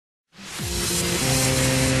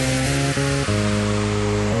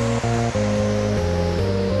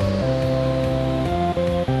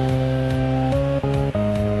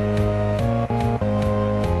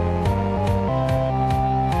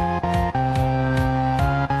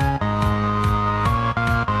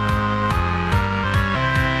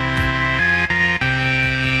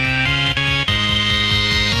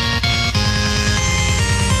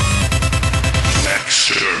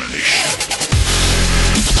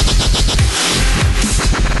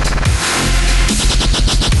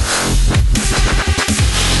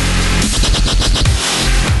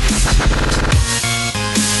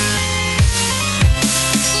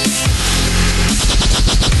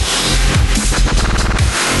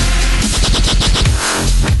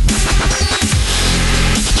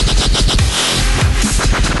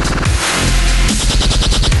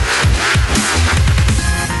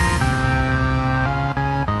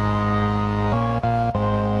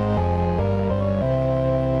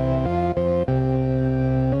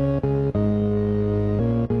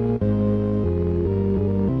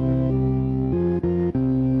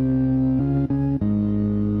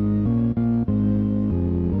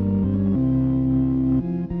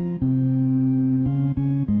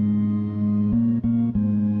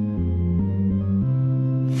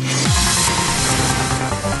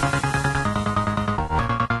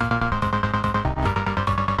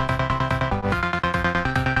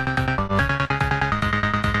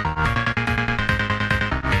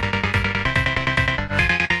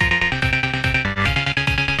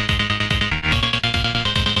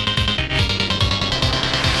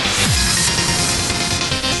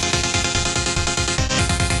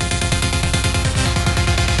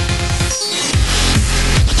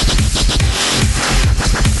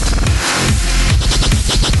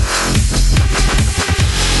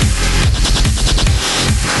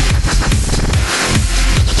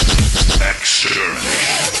Tristam-extermination.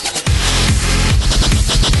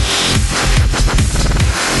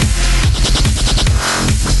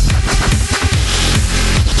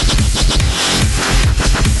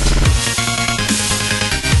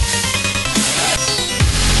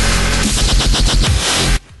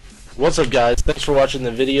 What's up, guys? Thanks for watching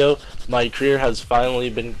the video. My career has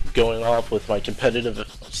finally been going off with my competitive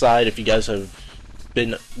side. If you guys have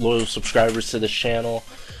been loyal subscribers to this channel,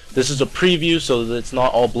 this is a preview so that it's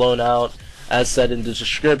not all blown out, as said in the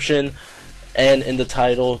description and in the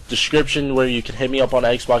title. Description where you can hit me up on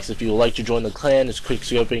Xbox if you would like to join the clan. It's quick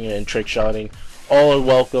scoping and trick shotting. All are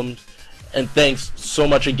welcome, and thanks so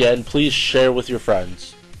much again. Please share with your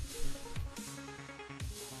friends.